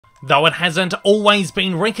Though it hasn't always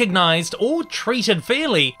been recognised or treated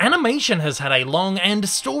fairly, animation has had a long and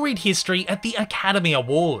storied history at the Academy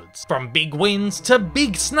Awards. From big wins to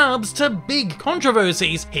big snubs to big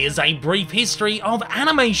controversies, here's a brief history of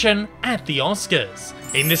animation at the Oscars,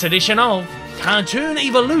 in this edition of Cartoon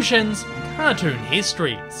Evolution's Cartoon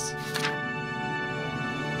Histories.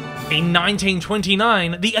 In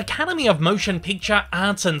 1929, the Academy of Motion Picture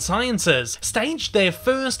Arts and Sciences staged their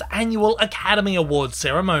first annual Academy Awards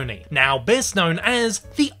ceremony, now best known as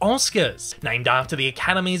the Oscars, named after the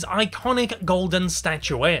Academy's iconic golden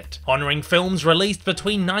statuette. Honouring films released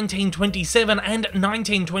between 1927 and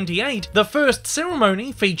 1928, the first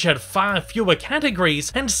ceremony featured far fewer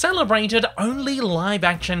categories and celebrated only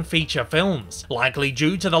live-action feature films, likely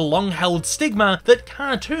due to the long-held stigma that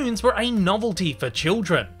cartoons were a novelty for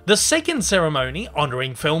children. The second ceremony,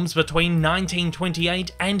 honouring films between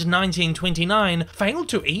 1928 and 1929, failed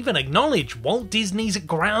to even acknowledge Walt Disney's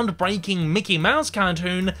groundbreaking Mickey Mouse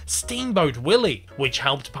cartoon, Steamboat Willie, which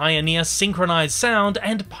helped pioneer synchronised sound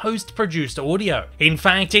and post-produced audio. In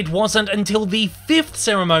fact, it wasn't until the fifth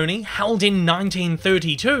ceremony, held in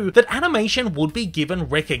 1932, that animation would be given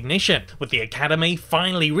recognition, with the Academy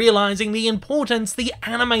finally realising the importance the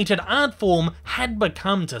animated art form had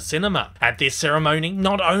become to cinema. At this ceremony,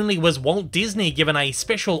 not only was Walt Disney given a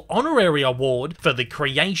special honorary award for the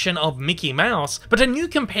creation of Mickey Mouse, but a new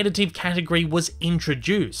competitive category was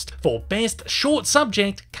introduced for Best Short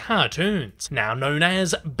Subject Cartoons, now known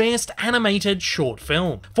as Best Animated Short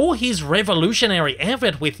Film, for his revolutionary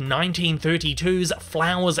effort with 1932's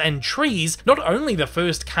Flowers and Trees, not only the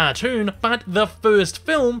first cartoon, but the first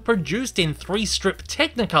film produced in 3-strip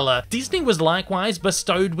Technicolor. Disney was likewise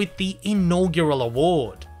bestowed with the inaugural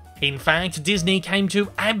award. In fact, Disney came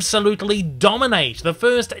to absolutely dominate the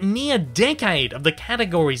first near decade of the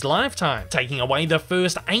category's lifetime, taking away the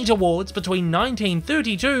first 8 awards between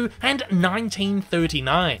 1932 and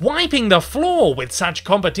 1939, wiping the floor with such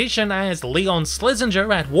competition as Leon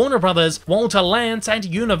Schlesinger at Warner Brothers, Walter Lantz at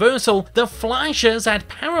Universal, the Fleischers at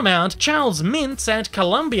Paramount, Charles Mintz at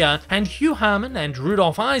Columbia, and Hugh Harman and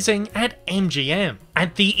Rudolph Ising at MGM.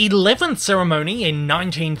 At the 11th ceremony in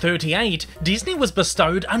 1938, Disney was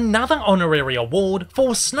bestowed another honorary award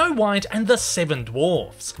for Snow White and the Seven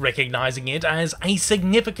Dwarfs, recognising it as a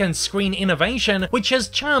significant screen innovation which has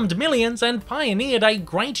charmed millions and pioneered a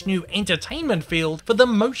great new entertainment field for the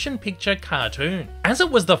motion picture cartoon. As it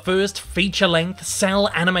was the first feature-length cel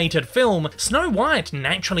animated film, Snow White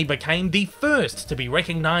naturally became the first to be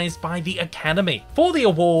recognised by the Academy. For the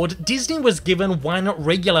award, Disney was given 1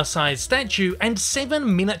 regular-sized statue and 7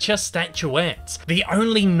 miniature statuettes, the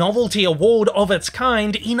only novelty award of its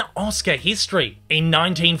kind in Oscar history. In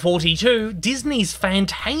 1942, Disney's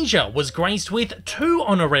Fantasia was graced with 2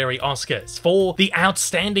 honorary Oscars for the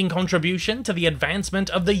outstanding contribution to the advancement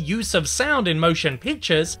of the use of sound in motion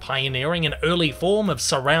pictures, pioneering an early form of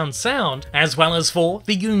surround sound, as well as for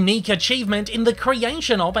the unique achievement in the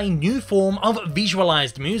creation of a new form of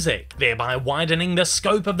visualized music, thereby widening the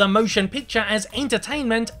scope of the motion picture as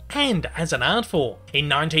entertainment and as an art form. In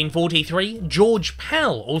 1943, George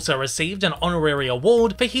Pell also received an honorary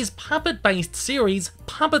award for his puppet-based series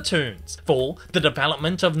Pupetoons for the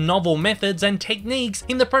development of novel methods and techniques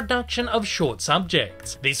in the production of short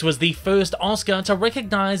subjects. This was the first Oscar to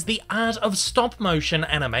recognise the art of stop-motion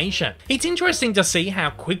animation. It's interesting to see how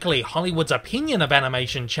quickly Hollywood's opinion of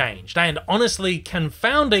animation changed, and honestly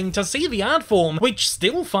confounding to see the art form, which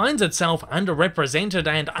still finds itself underrepresented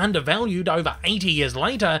and undervalued over 80 years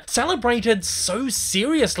later, celebrated so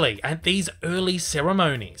seriously at these early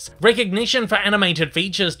ceremonies. Recognition for animated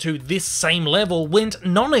features to this same level went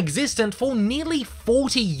non-existent for nearly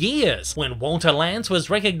 40 years, when Walter Lantz was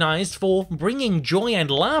recognised for bringing joy and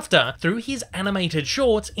laughter through his animated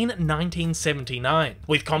shorts in 1979.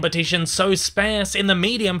 With competition so sparse in the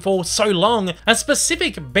medium for so long, a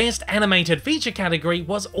specific Best Animated Feature category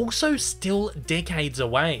was also still decades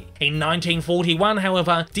away. In 1941,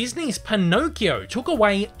 however, Disney's Pinocchio took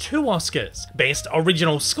away 2 Oscars, Best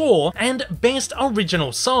Original Score and Best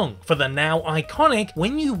Original Song, for the now iconic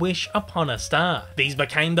When You Wish Upon a Star. These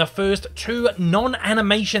became the first 2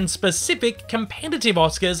 non-animation specific competitive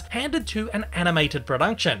Oscars handed to an animated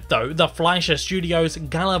production, though the Fleisher Studios'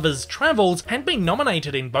 Gulliver's Travels had been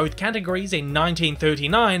nominated in both categories in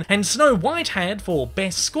 1939, and Snow White had for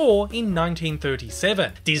Best Score in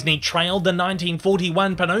 1937. Disney trailed the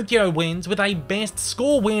 1941 Pinocchio wins with a Best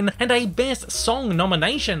Score win and a Best Song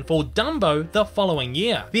nomination for Dumbo the following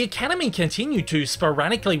year. The Academy continued to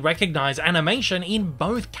sporadically recognise animation in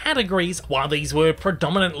both categories, while these were were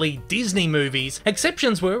predominantly Disney movies.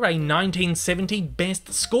 Exceptions were a 1970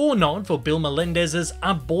 Best Score nod for Bill Melendez's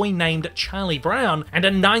A Boy Named Charlie Brown, and a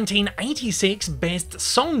 1986 Best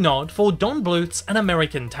Song nod for Don Bluth's An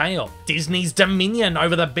American Tail. Disney's dominion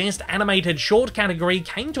over the Best Animated Short category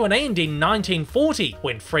came to an end in 1940,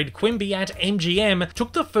 when Fred Quimby at MGM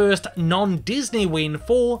took the first non-Disney win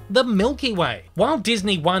for The Milky Way. While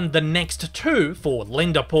Disney won the next two for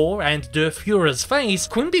Lenderpaw and Der Fuhrer's Face,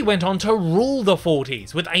 Quimby went on to rule the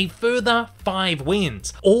 40s with a further 5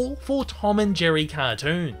 wins, all for Tom and Jerry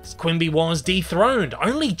cartoons. Quimby was dethroned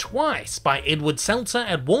only twice by Edward Seltzer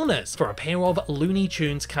at Warner's for a pair of Looney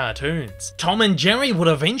Tunes cartoons. Tom and Jerry would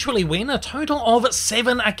eventually win a total of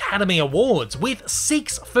 7 Academy Awards, with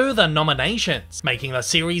 6 further nominations, making the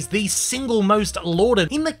series the single most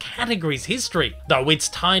lauded in the category's history, though it's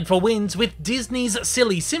tied for wins with Disney's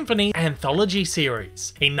Silly Symphony anthology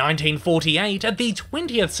series. In 1948, at the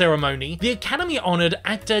 20th ceremony, the Academy honoured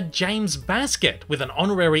actor James Baskett with an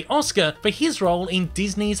honorary Oscar for his role in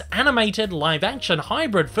Disney's animated live-action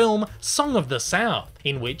hybrid film Song of the South,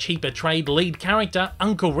 in which he portrayed lead character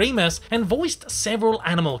Uncle Remus and voiced several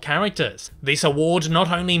animal characters. This award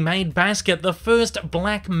not only made Baskett the first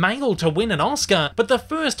black male to win an Oscar, but the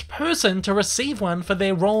first person to receive one for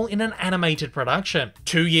their role in an animated production.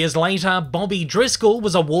 2 years later, Bobby Driscoll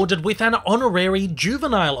was awarded with an honorary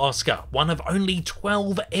juvenile Oscar, one of only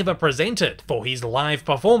 12 ever presented, for his live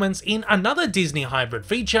performance in another Disney hybrid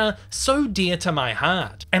feature, So Dear to My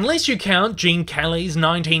Heart. Unless you count Gene Kelly's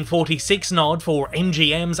 1946 nod for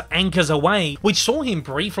MGM's Anchors Away, which saw him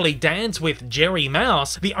briefly dance with Jerry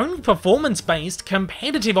Mouse, the only performance-based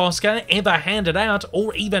competitive Oscar ever handed out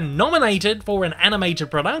or even nominated for an animated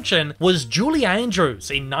production was Julie Andrews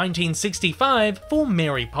in 1965 for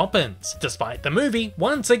Mary Poppins, despite the movie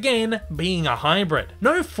once again being a hybrid.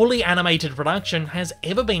 No fully animated production has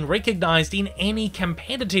ever been recognised in any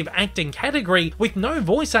competitive acting category, with no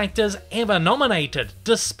voice actors ever nominated,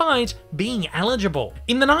 despite being eligible.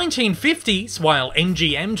 In the 1950s, while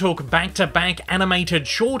MGM took back-to-back animated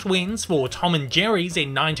short wins for Tom and Jerry's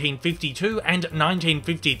in 1952 and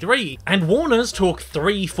 1953, and Warner's took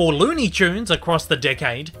 3 for Looney Tunes across the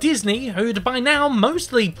decade, Disney, who'd by now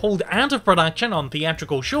mostly pulled out of production on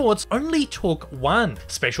theatrical shorts, only took 1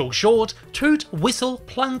 special short, Toot, Whistle,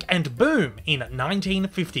 Plunk and Boom, in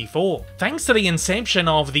 1954. Thanks to the inception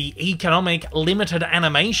of the economic limited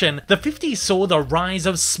animation, the 50s saw the rise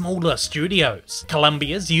of smaller studios.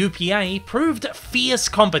 Columbia's UPA proved fierce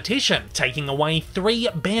competition, taking away 3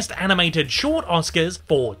 Best Animated Short Oscars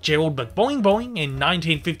for Gerald McBoing Boing in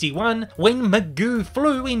 1951, When Magoo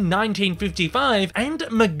Flew in 1955, and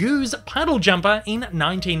Magoo's Puddle Jumper in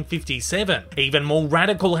 1957. Even more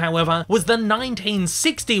radical, however, was the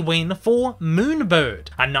 1960 win for Moonbird,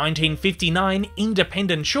 a 1959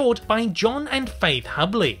 independent short by John and Faith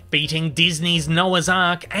Hubley. Beating Disney's Noah's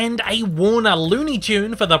Ark and a Warner Looney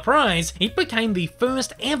Tune for the prize, it became the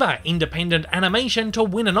first ever independent animation to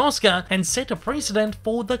win an Oscar and set a precedent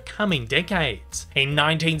for the coming decades. In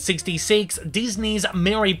 1966, Disney's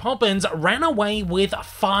Mary Poppins ran away with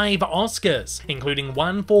 5 Oscars, including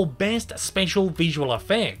one for Best Special Visual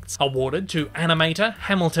Effects, awarded to animator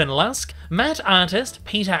Hamilton Lusk, matte artist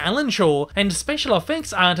Peter Allenshaw, and special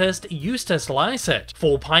effects artist Eustace Lysett,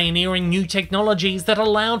 for pioneering new technologies that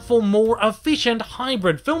allowed for more efficient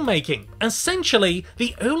hybrid filmmaking, essentially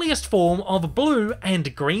the earliest form of blue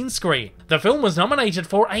and green screen. The film was nominated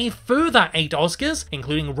for a further 8 Oscars,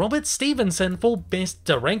 including Robert Stevenson for Best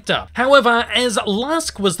Director. However, as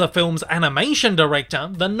Lusk was the film's animation director,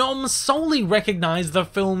 the noms solely recognised the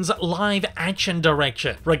film's live-action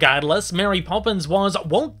direction. Regardless, Mary Poppins was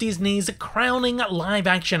Walt Disney's crowning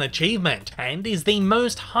live-action achievement, and is the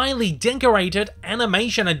most highly decorated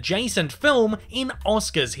animation-adjacent film in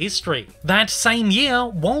Oscars history. That same year,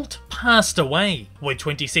 Walt passed away. With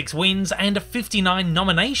 26 wins and 59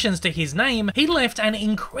 nominations to his name, he left an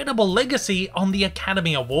incredible legacy on the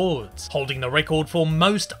Academy Awards, holding the record for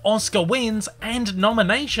most Oscar wins and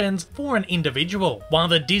nominations for an individual. While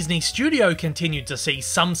the Disney studio continued to see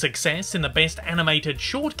some success in the Best Animated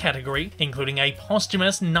Short category, including a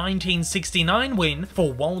posthumous 1969 win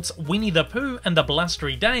for Walt's Winnie the Pooh and the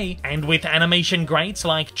Blustery Day, and with animation greats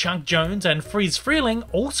like Chuck Jones and Friz Freleng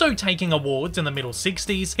also taking awards in the middle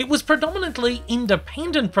 60s, it was predominantly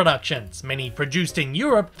independent productions, many produced in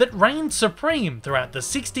Europe, that reigned supreme throughout the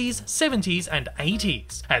 60s, 70s and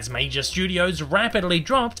 80s, as major studios rapidly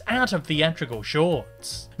dropped out of theatrical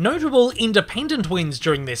shorts. Notable independent wins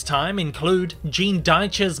during this time include Gene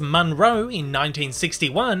Deitcher's Monroe in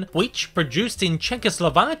 1961, which, produced in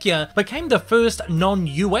Czechoslovakia, became the first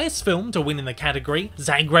non-US film to win in the category,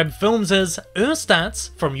 Zagreb Films' Erstats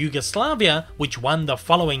from Yugoslavia, which won the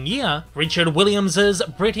following year, Richard Williams'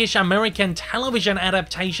 British-American television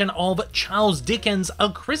adaptation of Charles Dickens'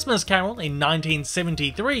 A Christmas Carol in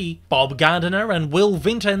 1973, Bob Gardner and Will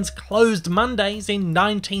Vinton's Closed Mondays in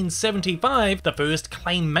 1975, the first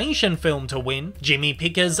claymation film to win, Jimmy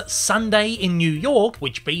Picker's Sunday in New York,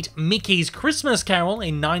 which beat Mickey's Christmas Carol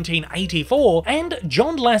in 1984, and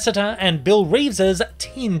John Lasseter and Bill Reeves's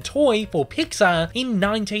Tin Toy for Pixar in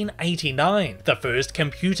 1989, the first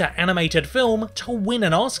computer animated film to win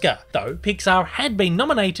an Oscar, though Pixar had been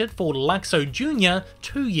nominated for Luxo Jr.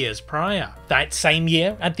 2 years prior. That same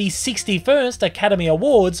year, at the 61st Academy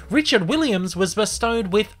Awards, Richard Williams was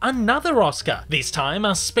bestowed with another Oscar, this time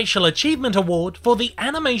a Special Achievement Award for the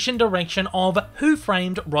animation direction of Who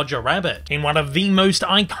Framed Roger Rabbit. In one of the most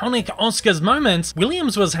iconic Oscars moments,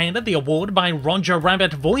 Williams was handed the award by Roger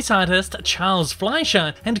Rabbit voice artist Charles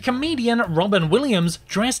Fleisher and comedian Robin Williams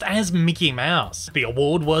dressed as Mickey Mouse. The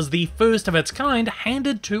award was the first of its kind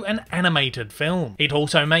handed to an animated film. It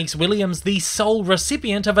also makes Williams the sole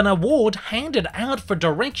recipient of an award handed out for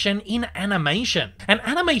direction in animation. An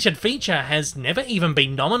animated feature has never even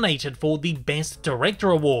been nominated for the Best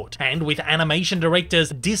Director Award, and with animation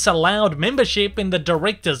directors disallowed membership in the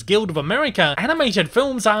Directors Guild of America, animated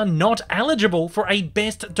films are not eligible for a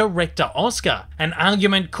Best Director Oscar. An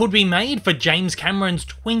argument could be made for James Cameron's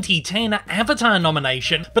 2010 Avatar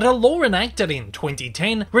nomination, but a law enacted in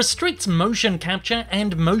 2010 restricts motion capture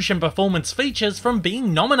and motion performance features from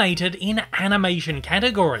being nominated in animation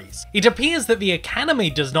categories. It appears that the Academy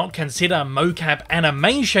does not consider mocap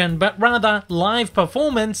animation, but rather live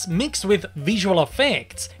performance mixed with visual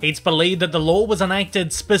effects. It's believed that the law was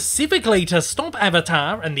enacted specifically to stop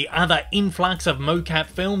Avatar and the other influx of mocap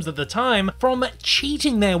films at the time from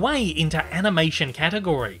cheating their way into animation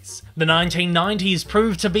categories. The 1990s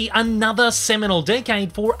proved to be another seminal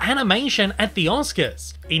decade for animation at the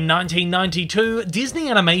Oscars. In 1992, Disney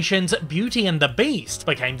Animation's Beauty and the Beast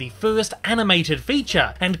became the first animated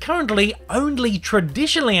feature, and currently only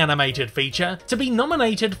traditionally animated feature, to be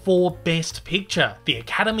nominated for Best Picture, the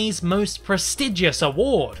Academy's most prestigious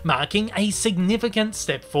award, marking a significant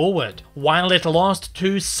step forward. While it lost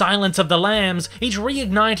to Silence of the Lambs, it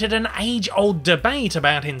reignited an age-old debate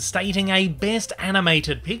about instating a Best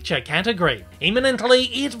Animated Picture category. Imminently,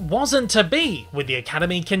 it wasn't to be, with the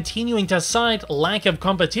Academy continuing to cite lack of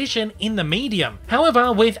competition in the medium.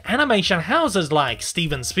 However, with animation houses like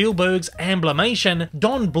Steven Spielberg's Amblimation,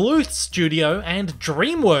 Don Bluth's studio, and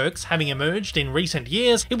DreamWorks having emerged in recent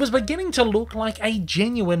years, it was beginning to look like a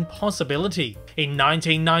genuine possibility. In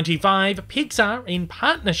 1995, Pixar, in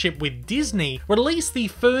partnership with Disney, released the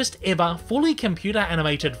first ever fully computer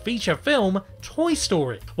animated feature film, Toy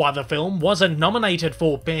Story. While the film wasn't nominated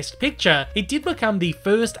for Best Picture, it did become the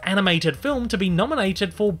first animated film to be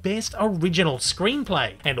nominated for Best Original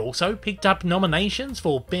Screenplay, and also picked up nominations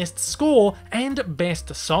for Best Score and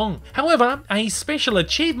Best Song. However, a Special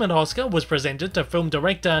Achievement Oscar was presented to film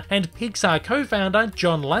director and Pixar co-founder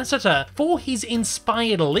John Lasseter for his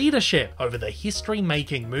inspired leadership over the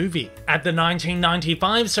history-making movie. At the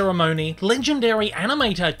 1995 ceremony, legendary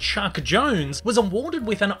animator Chuck Jones was awarded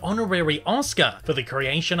with an honorary Oscar for the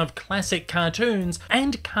creation of classic cartoons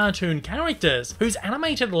and cartoon characters whose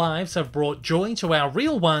animated lives have brought joy to our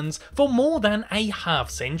real ones for more than a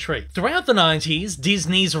half-century. Throughout the 90s,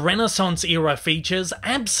 Disney's Renaissance-era features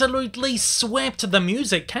absolutely swept the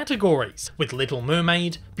music categories, with Little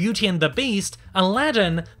Mermaid, Beauty and the Beast,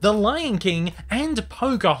 Aladdin, The Lion King, and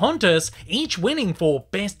Pocahontas each winning for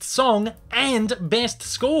Best Song and Best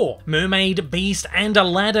Score. Mermaid, Beast, and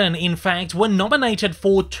Aladdin, in fact, were nominated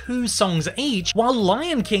for 2 songs each, while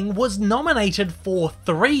Lion King was nominated for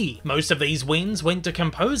 3. Most of these wins went to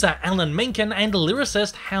composer Alan Menken and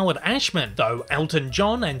lyricist Howard Ashman, though Elton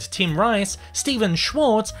John and Tim Rice, Stephen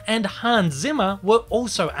Schwartz, and Hans Zimmer were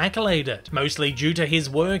also accoladed. Mostly due to his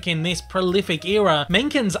work in this prolific era,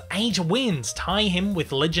 Menken's 8 wins tie him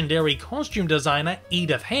with legendary costume designer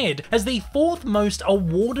Edith Head as the 4th most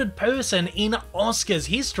awarded person in Oscars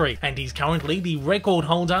history, and he's currently the record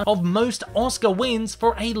holder of most Oscar wins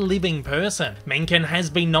for a living person. Menken has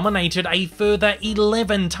been nominated a further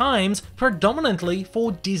 11 7 times, predominantly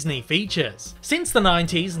for Disney features. Since the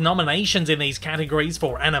 90s, nominations in these categories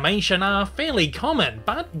for animation are fairly common,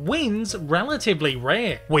 but wins relatively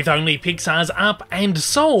rare, with only Pixar's Up and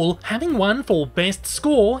Soul having won for Best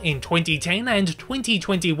Score in 2010 and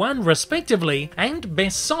 2021 respectively, and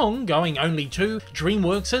Best Song going only to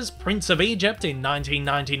DreamWorks' Prince of Egypt in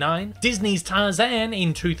 1999, Disney's Tarzan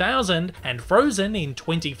in 2000 and Frozen in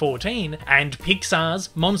 2014, and Pixar's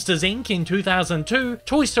Monsters Inc. in 2002,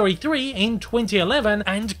 Toy Story 3 in 2011,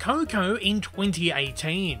 and Coco in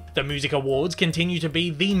 2018. The Music Awards continue to be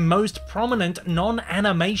the most prominent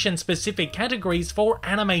non-animation specific categories for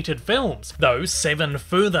animated films, though 7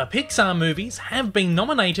 further Pixar movies have been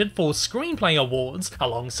nominated for Screenplay Awards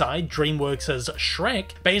alongside DreamWorks'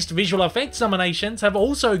 Shrek. Best Visual Effects nominations have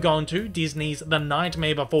also gone to Disney's The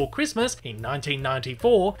Nightmare Before Christmas in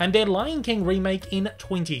 1994 and their Lion King remake in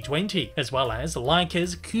 2020, as well as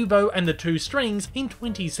Laika's Kubo and the Two Strings in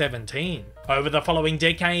 2017. Over the following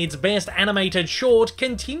decades, Best Animated Short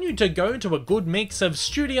continued to go to a good mix of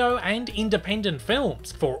studio and independent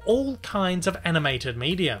films for all kinds of animated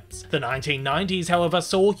mediums. The 1990s, however,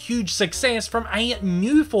 saw huge success from a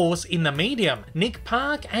new force in the medium, Nick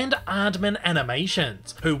Park and Aardman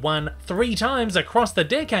Animations, who won 3 times across the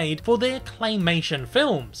decade for their claymation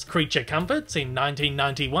films, Creature Comforts in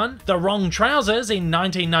 1991, The Wrong Trousers in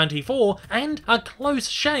 1994, and A Close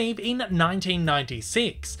Shave in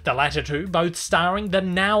 1996, the latter two both starring the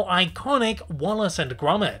now iconic Wallace and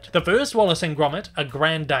Gromit. The first Wallace and Gromit, A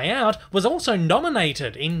Grand Day Out, was also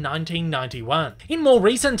nominated in 1991. In more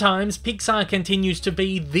recent times, Pixar continues to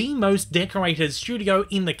be the most decorated studio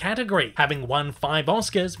in the category, having won 5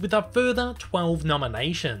 Oscars with a further 12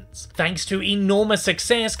 nominations. Thanks to enormous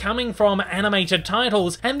success coming from animated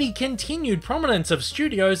titles and the continued prominence of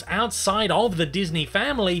studios outside of the Disney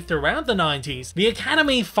family throughout the 90s, the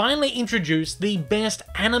Academy finally introduced the Best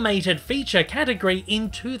Animated Feature category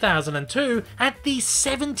in 2002 at the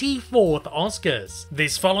 74th Oscars.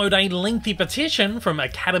 This followed a lengthy petition from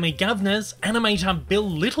Academy governors, animator Bill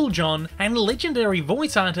Littlejohn, and legendary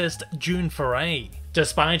voice artist June Foray.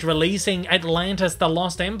 Despite releasing Atlantis: The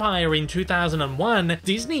Lost Empire in 2001,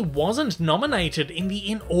 Disney wasn't nominated in the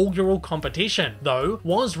inaugural competition, though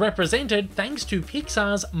was represented thanks to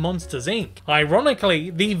Pixar's Monsters Inc. Ironically,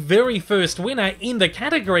 the very first winner in the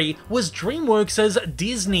category was DreamWorks'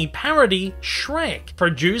 Disney parody Shrek,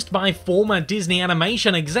 produced by former Disney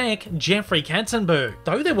animation exec Jeffrey Katzenberg.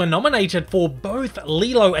 Though they were nominated for both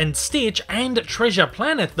Lilo and Stitch and Treasure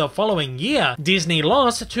Planet the following year, Disney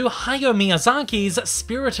lost to Hayao Miyazaki's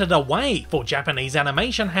Spirited Away for Japanese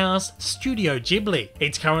animation house Studio Ghibli.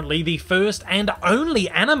 It's currently the first and only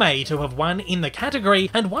anime to have won in the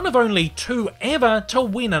category, and one of only 2 ever to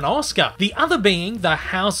win an Oscar, the other being The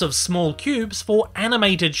House of Small Cubes for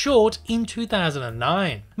animated short in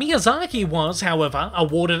 2009. Miyazaki was, however,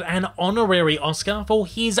 awarded an honorary Oscar for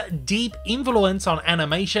his deep influence on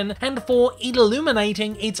animation and for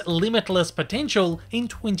illuminating its limitless potential in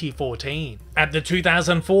 2014. At the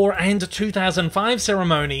 2004 and 2005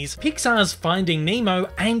 ceremonies, Pixar's Finding Nemo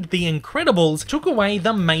and The Incredibles took away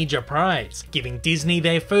the major prize, giving Disney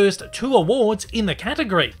their first 2 awards in the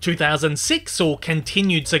category. 2006 saw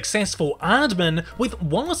continued success for Aardman, with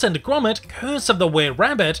Wallace and Gromit: Curse of the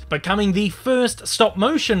Were-Rabbit becoming the first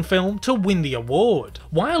stop-motion film to win the award.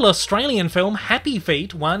 While Australian film Happy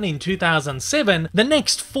Feet won in 2007, the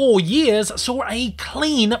next 4 years saw a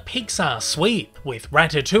clean Pixar sweep, with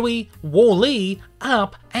Ratatouille, Wall-E,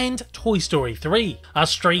 Up, and Toy Story 3, a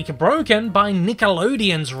streak broken by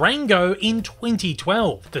Nickelodeon's Rango in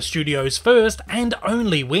 2012, the studio's first and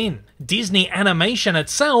only win. Disney Animation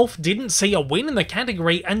itself didn't see a win in the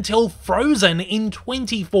category until Frozen in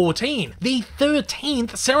 2014, the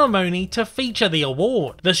 13th ceremony to feature the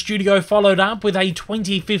award. The studio followed up with a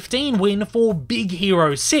 2015 win for Big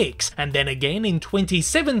Hero 6, and then again in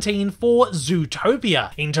 2017 for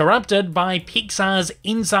Zootopia, interrupted by Pixar's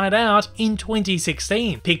Inside Out in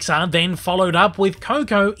 2016. Pixar then followed up with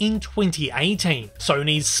Coco in 2018.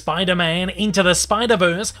 Sony's Spider-Man Into the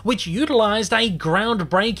Spider-Verse, which utilized a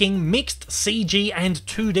groundbreaking mixed CG and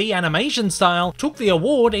 2D animation style, took the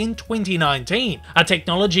award in 2019, a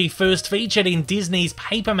technology first featured in Disney's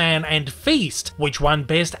Paperman and Feast, which won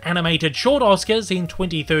Best Animated Short Oscars in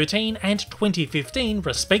 2013 and 2015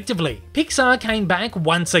 respectively. Pixar came back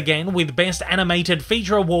once again with Best Animated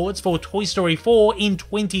Feature awards for Toy Story A24 in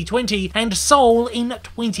 2020 and Soul in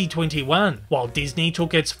 2021, while Disney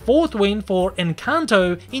took its 4th win for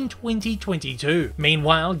Encanto in 2022.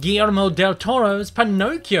 Meanwhile, Guillermo del Toro's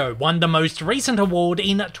Pinocchio won the most recent award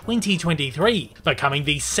in 2023, becoming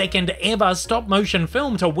the 2nd ever stop-motion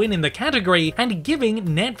film to win in the category and giving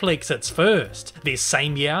Netflix its first. This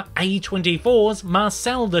same year, A24's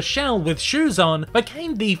Marcel the Shell with Shoes On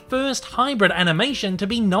became the first hybrid animation to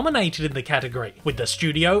be nominated in the category, with the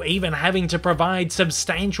studio even having to provide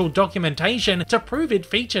substantial documentation to prove it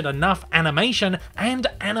featured enough animation and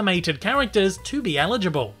animated characters to be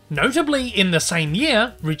eligible. Notably, in the same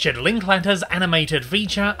year, Richard Linklater's animated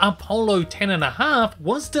feature Apollo 10.5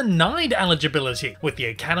 was denied eligibility, with the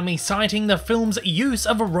Academy citing the film's use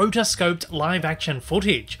of rotoscoped live-action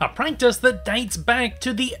footage, a practice that dates back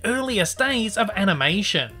to the earliest days of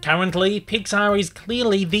animation. Currently, Pixar is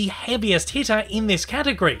clearly the heaviest hitter in this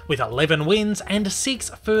category, with 11 wins and 6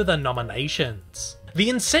 further nominations. The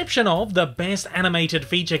inception of the Best Animated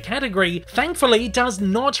Feature category thankfully does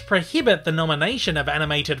not prohibit the nomination of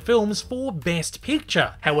animated films for Best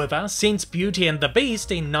Picture. However, since Beauty and the Beast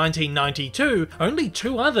in 1992, only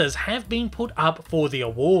 2 others have been put up for the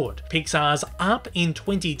award: Pixar's Up in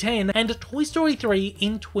 2010 and Toy Story 3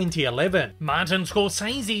 in 2011. Martin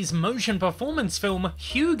Scorsese's motion performance film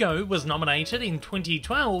Hugo was nominated in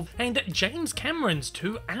 2012, and James Cameron's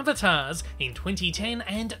 2 Avatars in 2010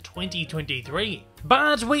 and 2023.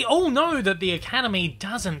 But we all know that the Academy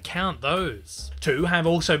doesn't count those. 2 have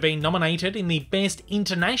also been nominated in the Best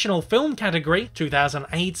International Film category: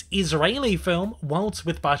 2008's Israeli film Walt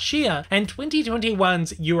with Bashir and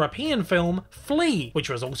 2021's European film Flea, which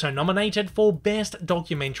was also nominated for Best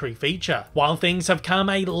Documentary Feature. While things have come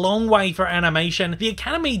a long way for animation, the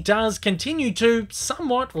Academy does continue to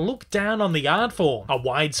somewhat look down on the art form, a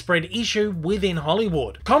widespread issue within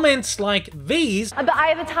Hollywood. Comments like these, But I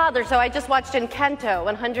have a toddler, so I just watched Encanto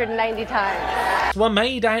 190 times. were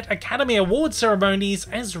made at Academy Awards ceremonies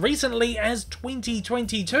as recently as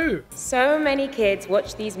 2022. So many kids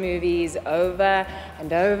watch these movies over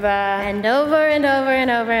and over and over and over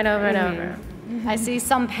and over and over and over. I see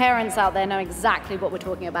some parents out there know exactly what we're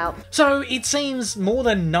talking about. So it seems more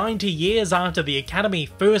than 90 years after the Academy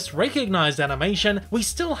first recognised animation, we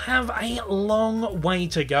still have a long way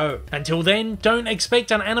to go. Until then, don't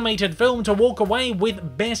expect an animated film to walk away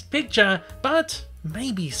with Best Picture, but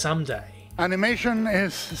maybe someday. Animation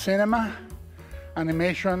is cinema.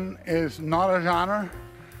 Animation is not a genre.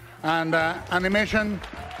 And animation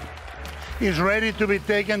is ready to be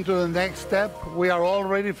taken to the next step. We are all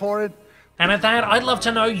ready for it. And at that, I'd love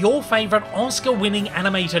to know your favourite Oscar-winning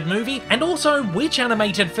animated movie, and also which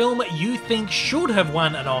animated film you think should have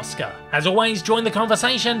won an Oscar. As always, join the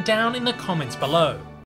conversation down in the comments below.